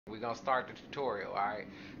We're gonna start the tutorial, alright?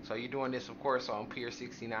 So you're doing this of course on Pier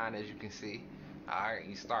 69 as you can see. Alright,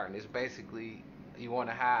 you starting this basically you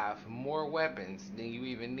wanna have more weapons than you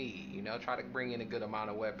even need. You know, try to bring in a good amount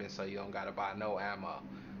of weapons so you don't gotta buy no ammo.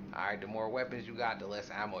 Alright, the more weapons you got, the less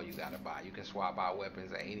ammo you gotta buy. You can swap out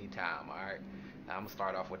weapons at any time, alright? Now I'm gonna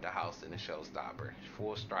start off with the house and the showstopper.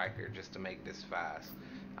 Full striker just to make this fast.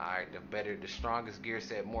 Alright, the strongest gear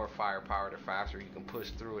set, more firepower, the faster you can push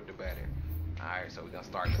through it, the better. Alright, so we're gonna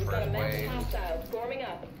start the first wave. Hostiles forming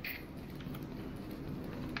up.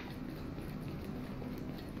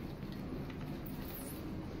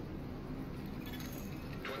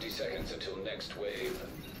 Seconds until next wave.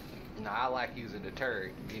 Now I like using the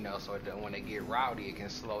turret, you know, so that when they get rowdy, it can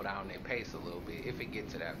slow down their pace a little bit if it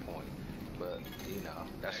gets to that point. But you know,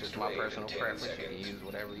 that's just my personal preference. You can use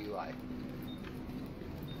whatever you like.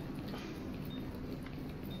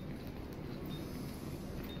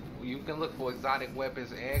 You can look for exotic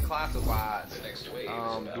weapons and classifieds.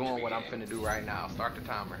 Doing what I'm finna do right now. Start the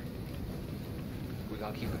timer. We're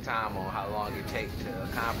gonna keep a time on how long it takes to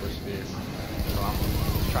accomplish this. So I'm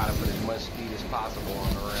gonna try to put as much speed as possible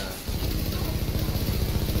on the run.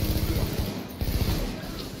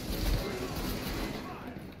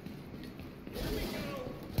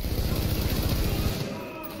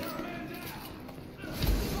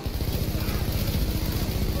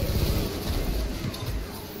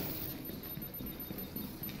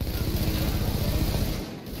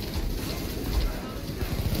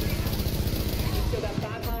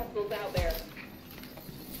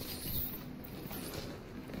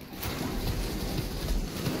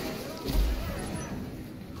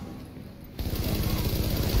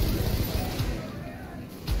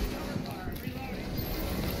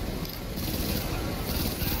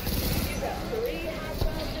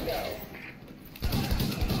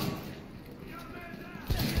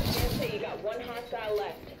 One hostile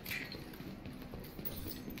left.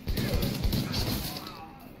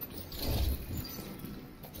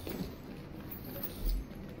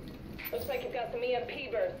 Looks like you've got some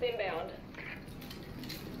EMP bursts inbound.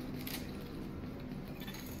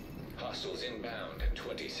 Hostiles inbound in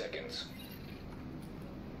 20 seconds.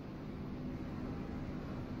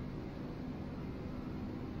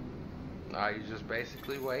 You just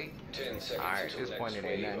basically wait. 10 seconds. Alright, at this point it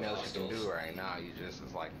ain't nothing else you can do right now. You just,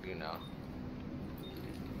 it's like, you know.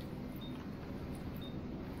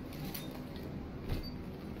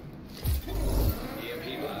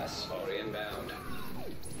 EMP blasts are inbound.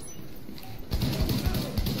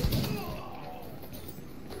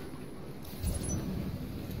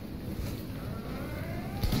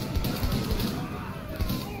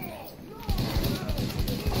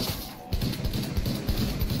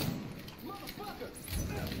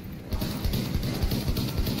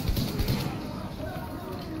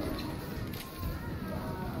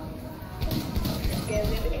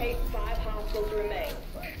 Scans indicate 5 hostiles remain.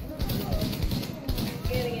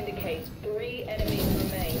 Scanning indicates 3 enemies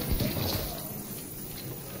remain.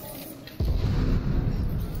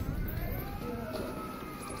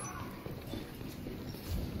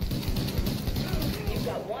 You've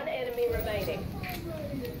got 1 enemy remaining.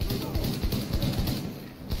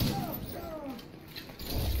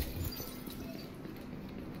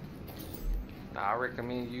 I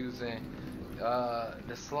recommend using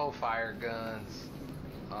the slow fire guns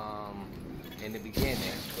in the beginning.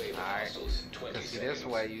 Alright, because see, this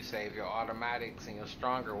way you save your automatics and your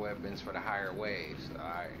stronger weapons for the higher waves.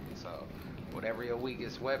 Alright, so whatever your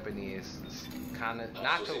weakest weapon is, kind of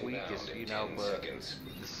not the weakest, you know, but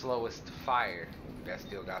the slowest to fire that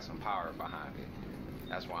still got some power behind it.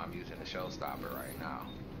 That's why I'm using the showstopper right now.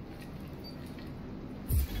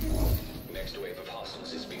 Next wave of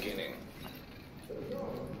hostiles is beginning.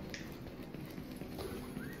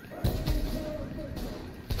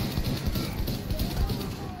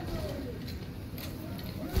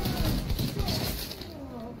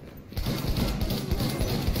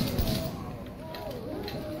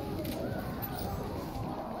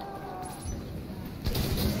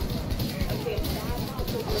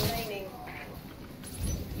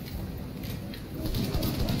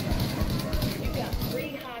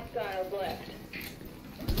 Left.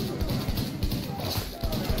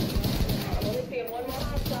 I'm only seeing 1 more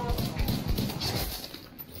hostile.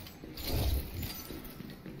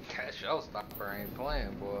 That showstopper ain't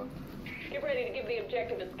playing, boy. Get ready to give the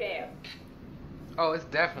objective a scan. Oh, it's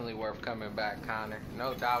definitely worth coming back, Connor.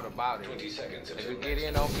 No doubt about it. 20 seconds. If you get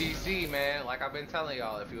in on PC, man, like I've been telling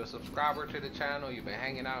y'all, if you're a subscriber to the channel, you've been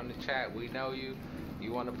hanging out in the chat, we know you.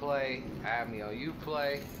 You want to play? Add me on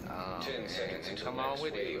Uplay. 10 seconds and until come on next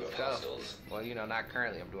with it. wave Let's of go. hostiles. Well, you know, not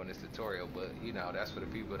currently. I'm doing this tutorial, but you know, that's for the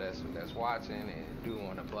people that's watching and do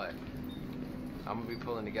want to play. I'm gonna be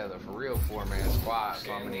pulling together for real 4-man squad,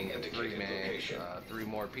 so I'm gonna need 3-man, 3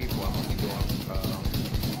 more people. I'm gonna be doing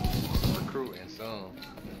recruiting soon.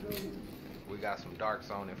 We got some dark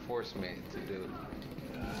zone enforcement to do.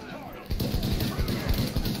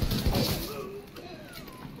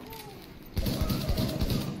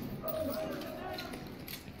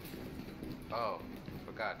 Oh,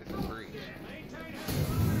 forgot this is breach.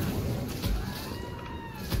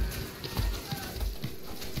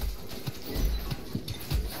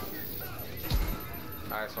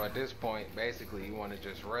 Alright, so at this point, basically, you want to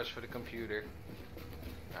just rush for the computer.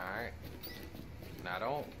 Alright.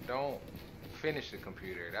 Now, don't finish the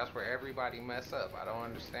computer. That's where everybody mess up. I don't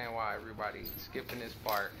understand why everybody's skipping this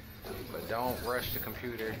part. But don't rush the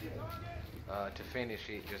computer to finish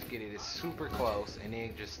it. Just get it super close, and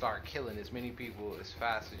then just start killing as many people as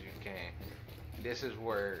fast as you can. This is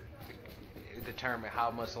where it determines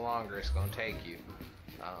how much longer it's going to take you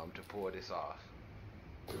to pull this off.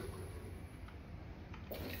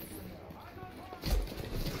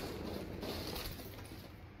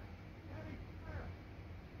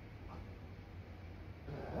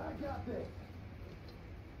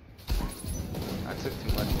 I took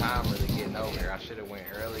too much time really getting over here. I should have went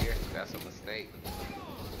earlier. That's a mistake.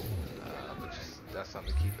 But that's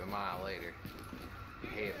something to keep in mind later.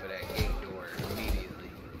 Head for that gate door immediately.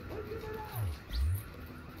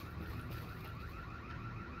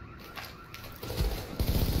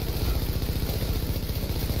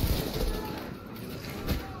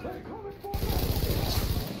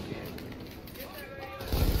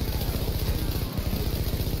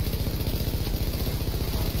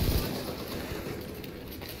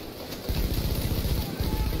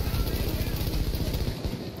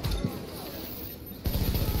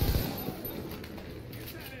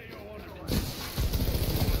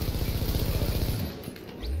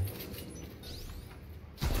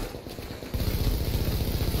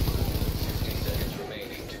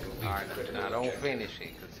 Now don't finish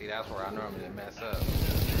it, cause see that's where I normally mess up.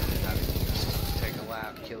 Take a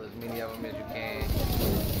lap, kill as many of them as you can.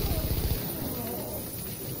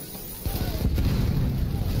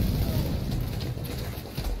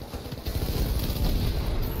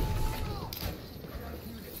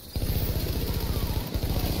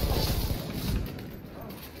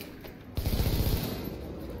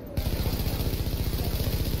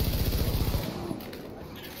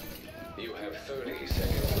 You have 30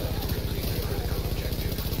 seconds left to complete the critical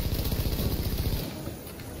objective.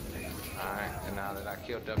 Alright, and now that I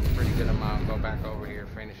killed up a pretty good amount, go back over here,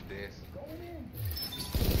 finish this.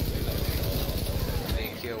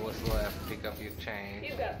 Then kill what's left, pick up your chain.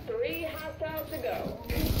 You've got 3 hostiles to go.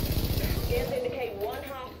 Scans indicate 1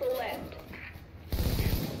 hostile left.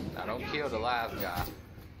 Now don't kill the last guy.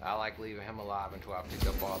 I like leaving him alive until I pick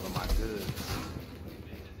up all of my goods.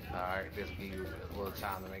 Alright, just give you a little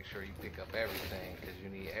time to make sure you pick up everything, because you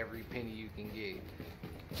need every penny you can get.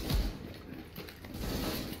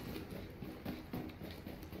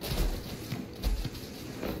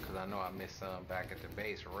 Because I know I missed some back at the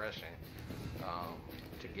base rushing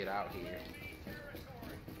to get out here.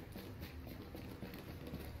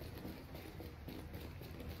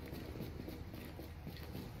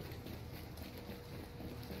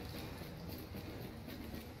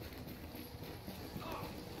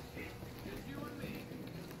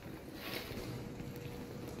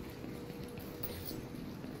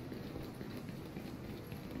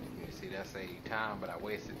 That saved you time, but I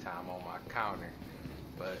wasted time on my counter.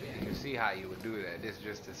 But you can see how you would do that. This is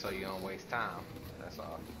just so you don't waste time. That's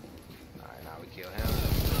all. Alright, now we kill him.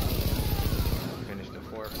 Finish the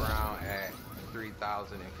 4th round at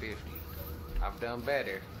 3,050. I've done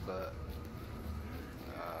better, but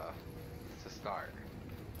it's a start.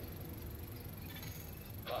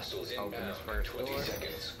 Hostiles Open inbound this first 20 door.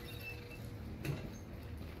 seconds.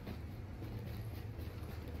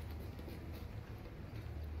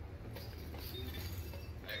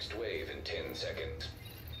 Next wave in 10 seconds.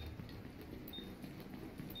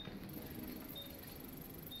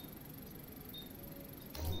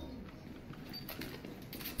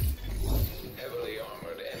 Heavily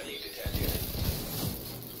armored enemy detected.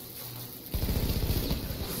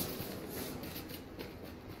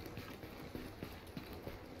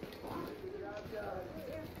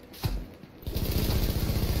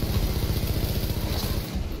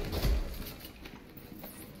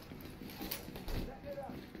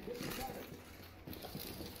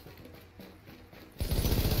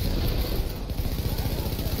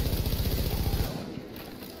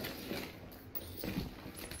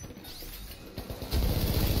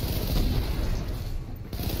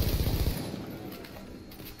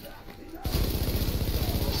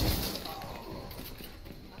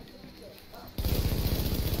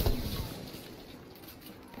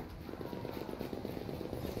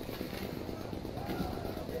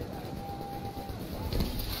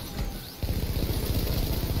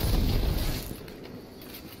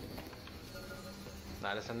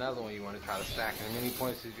 Now that's another one you want to try to stack as many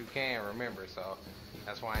points as you can, remember, so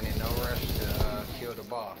that's why I ain't in no rush to kill the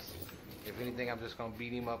boss. If anything, I'm just going to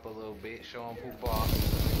beat him up a little bit, show him who boss,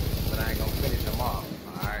 but I ain't going to finish him off.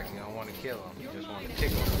 Alright, you don't want to kill him, you just want to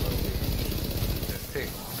tickle him a little bit. Just tickle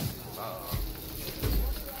him. Uh-oh.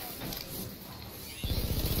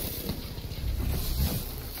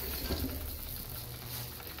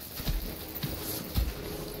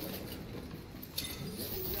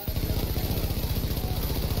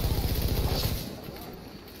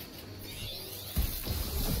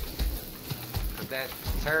 That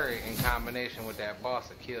turret in combination with that boss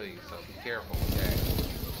will kill you, so be careful with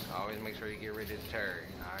that. Always make sure you get rid of the turret.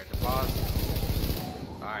 Alright, the boss.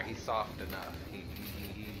 Alright, he's soft enough. He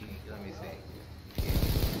let me see.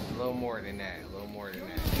 A little more than that. A little more than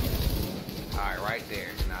that. Alright, right there.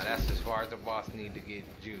 Now that's as far as the boss need to get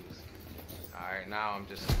juice. Alright, now I'm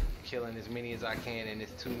just killing as many as I can in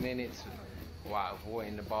this 2 minutes while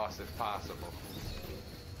avoiding the boss if possible.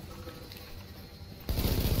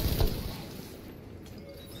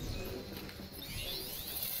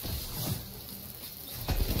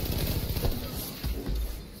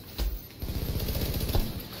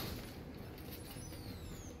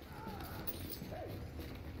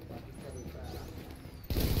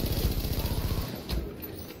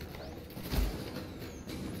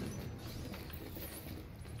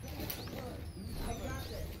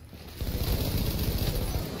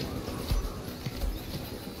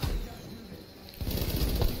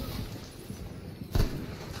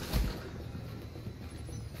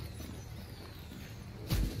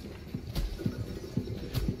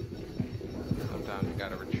 You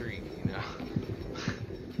gotta retreat, you know.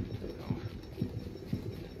 You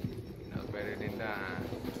know, better than dying.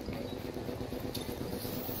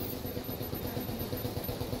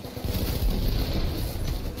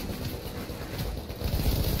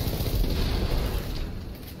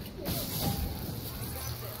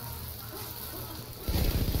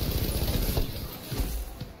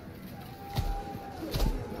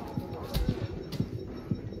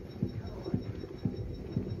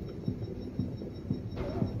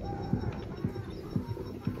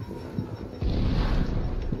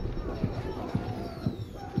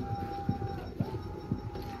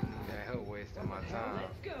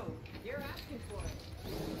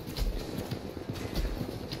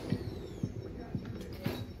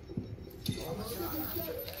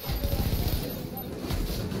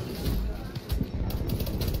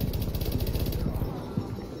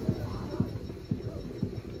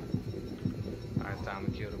 Time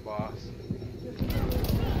to kill the boss.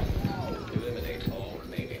 Eliminate all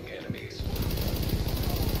remaining enemies.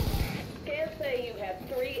 Scans say you have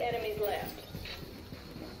 3 enemies left.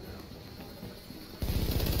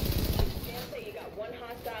 Scans say you got 1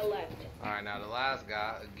 hostile left. Alright, now the last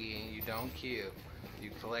guy, again, you don't kill.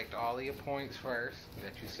 You collect all of your points first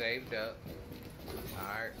that you saved up.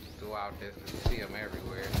 Alright, throughout this, because you see them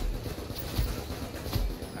everywhere.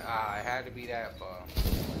 It had to be that far.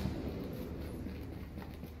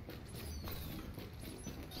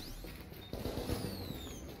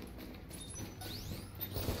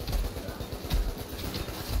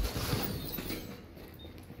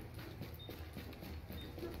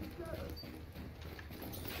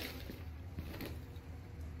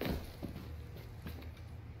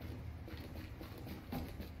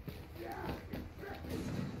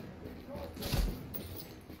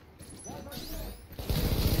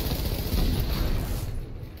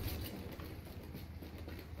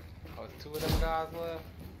 Oh, 2 of them guys left?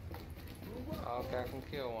 Oh, okay, I can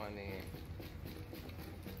kill one then.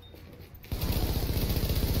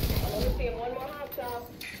 I'm only seeing 1 more hostile.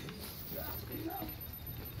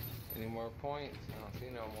 Any more points? I don't see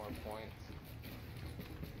no more points.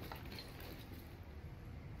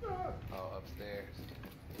 Oh, upstairs.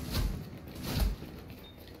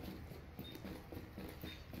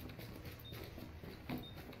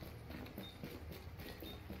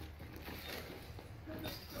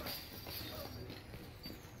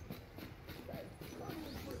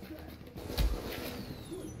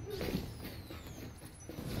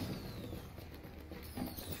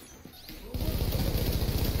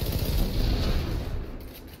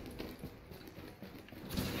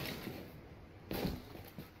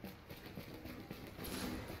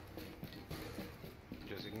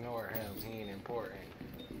 Ignore him, he ain't important.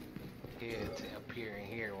 He'll appear in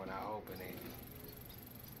here when I open it.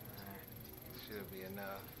 Alright, should be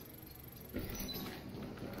enough.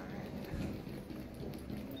 Alright.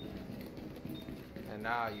 And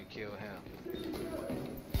now you kill him.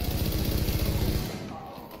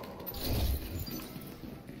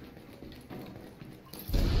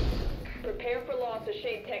 Prepare for loss of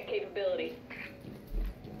shade tech capability.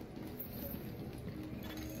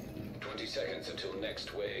 seconds until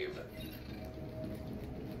next wave.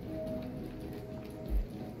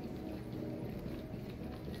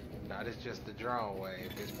 Now this is just the drone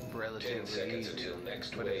wave. It's 10 relatively seconds easy. until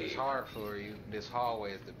next But if wave. it's hard for you, this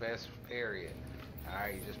hallway is the best area.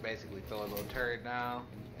 Alright, you just basically throw a little turret down,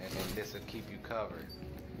 and then this will keep you covered.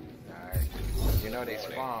 Alright. You know they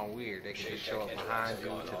spawn weird. They can just show up behind you,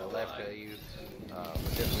 to the left of you. But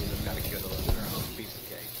this one you just gotta kill the little girl. Piece of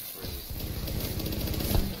cake. Really.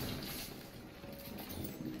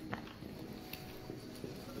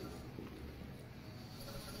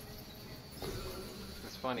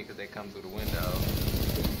 It's funny because they come through the window.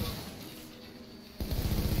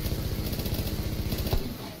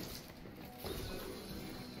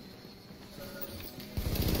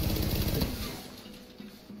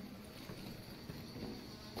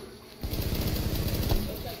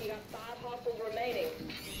 Looks like you got 5 hostiles remaining.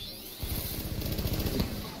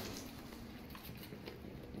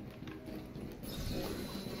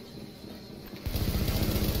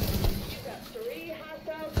 You've got 3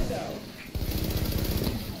 hostiles to go.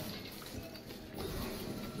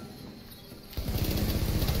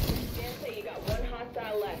 Scan say you got 1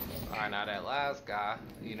 hostile left. Alright, now that last guy,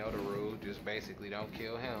 you know the rule, just basically don't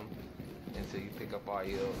kill him until you pick up all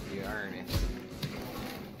your earnings.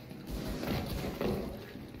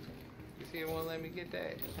 You see, it won't let me get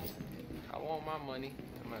that. I want my money.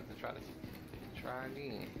 I'm gonna have to try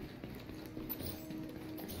again.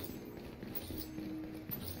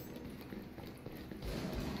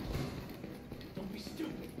 Don't be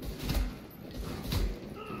stupid.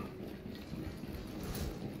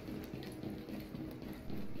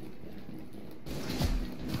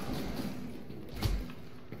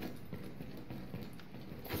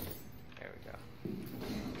 There we go.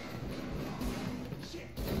 Shit.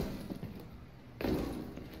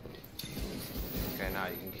 Okay, now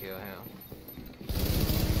you can kill him.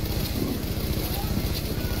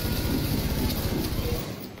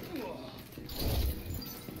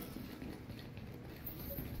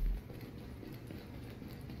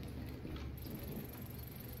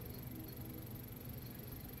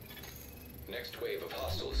 Next wave of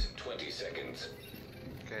hostiles, 20 seconds.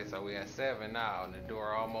 Okay, so we at 7 now, and the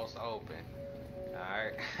door almost open.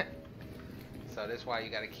 Alright. So that's why you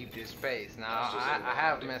gotta keep this space. Now, I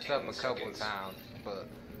have messed up a couple of times, but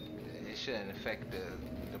it shouldn't affect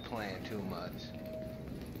the plan too much.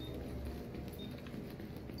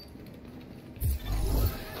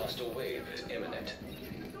 Hostile wave is imminent.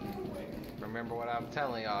 Remember what I'm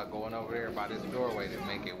telling y'all, going over there by this doorway to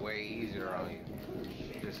make it way easier on you.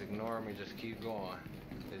 Just ignore them and just keep going.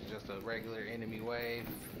 It's just a regular enemy wave.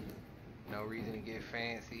 No reason to get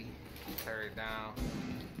fancy. Tear it down.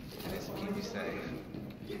 And this will keep you safe.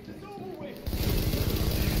 Get this over with.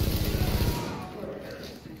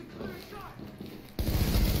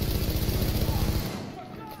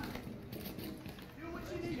 Do what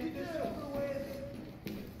you need to do.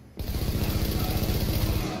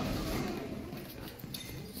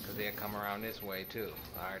 Because they'll come around this way too.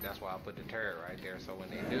 Alright, that's why I put the turret right there. So when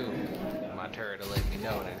they do, my turret will let me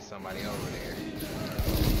know that there's somebody over there.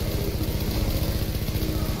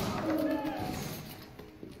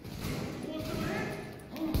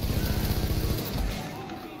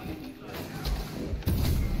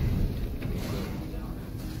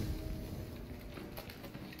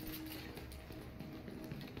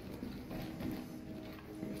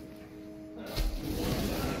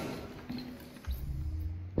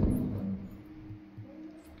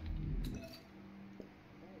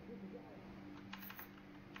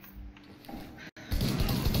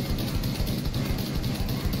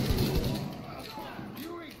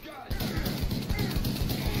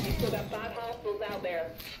 You still got 5 hostiles out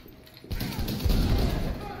there.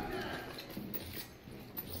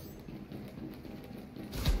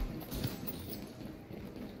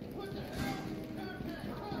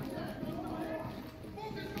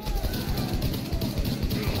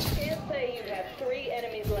 Can't say you have 3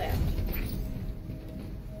 enemies left.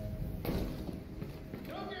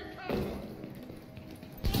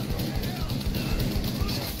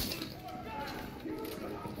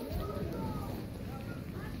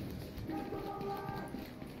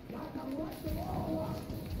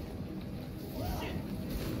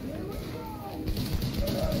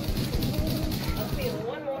 I'm seeing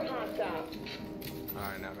 1 more hostile.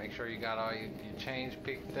 Alright, now make sure you got all your change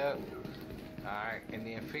picked up. Alright, and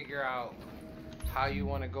then figure out how you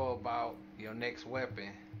want to go about your next weapon,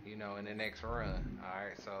 you know, in the next run.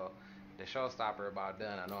 Alright, so the showstopper about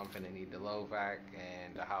done. I know I'm finna need the low vac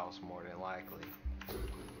and the house more than likely.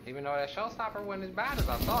 Even though that showstopper wasn't as bad as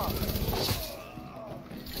I thought.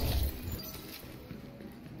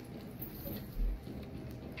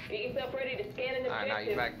 Get yourself ready to scan an Alright, now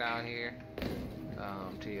you objective. back down here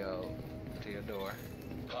to your door.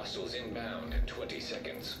 Hostiles inbound in 20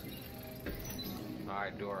 seconds.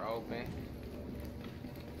 Alright, door open.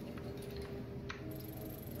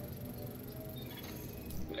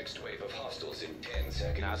 Next wave of hostiles in 10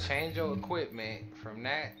 seconds. Now change your equipment from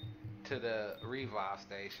that to the revive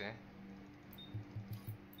station.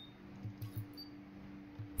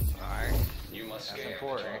 Alright. You must That's scan the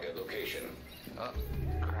important. target location. Oh,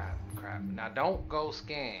 crap. Now don't go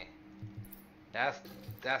scan. That's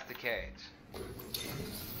the catch.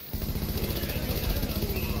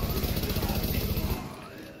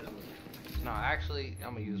 No, actually,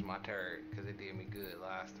 I'm gonna use my turret because it did me good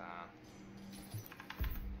last time.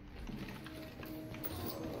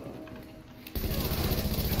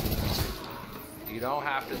 You don't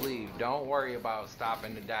have to leave. Don't worry about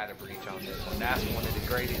stopping the data breach on this one. That's one of the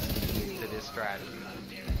greatest keys to this strategy.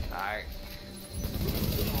 Alright.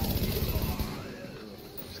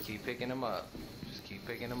 Just keep picking them up. Just keep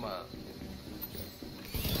picking them up.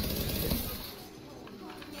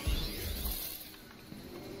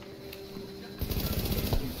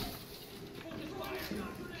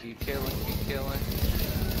 Keep killing, keep killing.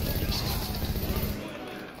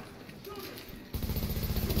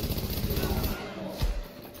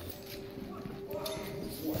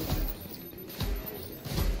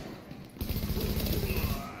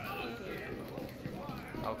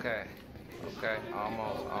 Okay,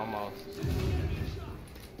 almost.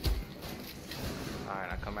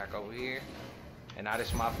 Alright, I come back over here. And now this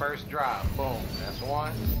is my first drop. Boom, that's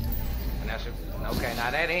one. And that's okay,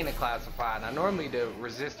 now that ain't a classified. Now normally the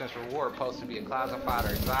resistance reward supposed to be a classified or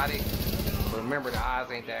exotic. But remember, the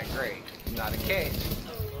odds ain't that great. Now the catch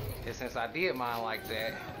is since I did mine like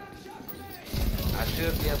that, I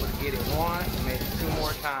should be able to get it one, maybe two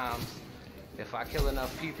more times if I kill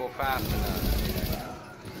enough people fast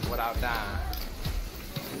enough without dying.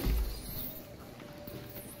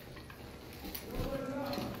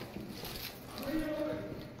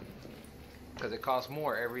 Because it costs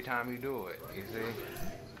more every time you do it, you see?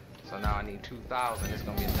 So now I need 2,000. It's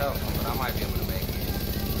going to be a tough one, but I might be able to make it.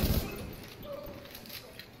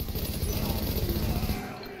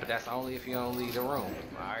 But that's only if you don't leave the room.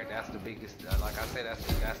 Alright, that's the biggest, like I said,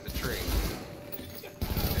 that's the trick.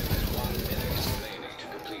 There's 1 minute remaining to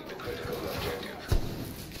complete the critical objective.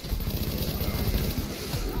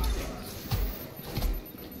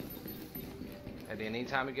 And then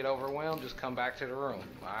anytime you get overwhelmed, just come back to the room.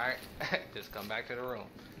 Alright? Just come back to the room.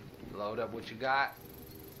 Load up what you got.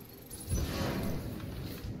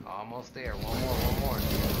 Almost there. One more.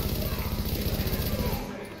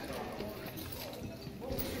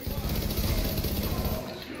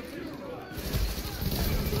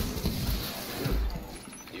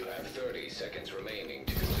 You have 30 seconds remaining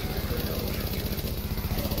to complete the critical objective.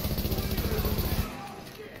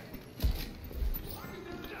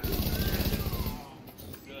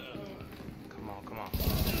 Come on.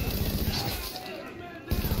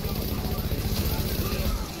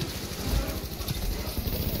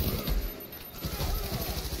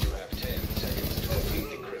 You have 10 seconds to complete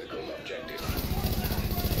the critical objective.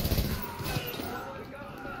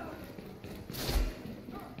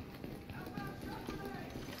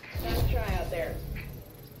 Nice try out there.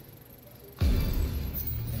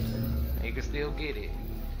 You can still get it.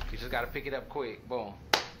 You just gotta pick it up quick. Boom.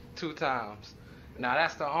 2 times. Now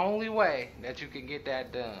that's the only way that you can get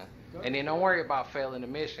that done. And then don't worry about failing the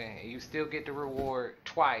mission. You still get the reward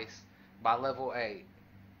twice by level 8.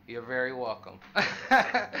 You're very welcome.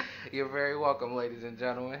 You're very welcome, ladies and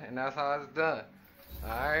gentlemen. And that's how it's done.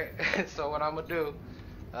 Alright. So what I'm gonna do,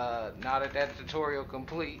 now that tutorial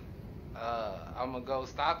complete, I'm gonna go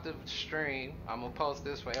stop the stream. I'm gonna post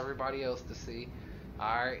this for everybody else to see.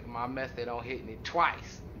 Alright, my method on hitting it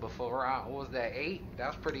twice before round, what was that, 8?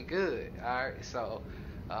 That's pretty good. Alright, so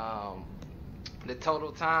the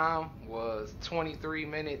total time was 23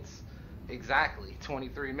 minutes, exactly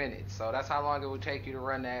 23 minutes. So that's how long it would take you to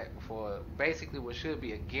run that for basically what should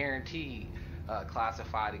be a guaranteed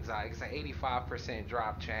classified exotic. It's an 85%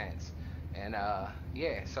 drop chance. And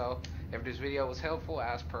yeah, so if this video was helpful,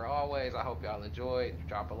 as per always, I hope y'all enjoyed.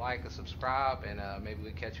 Drop a like, a subscribe, and maybe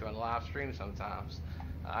we'll catch you on the live stream sometimes.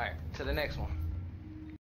 Alright, to the next one.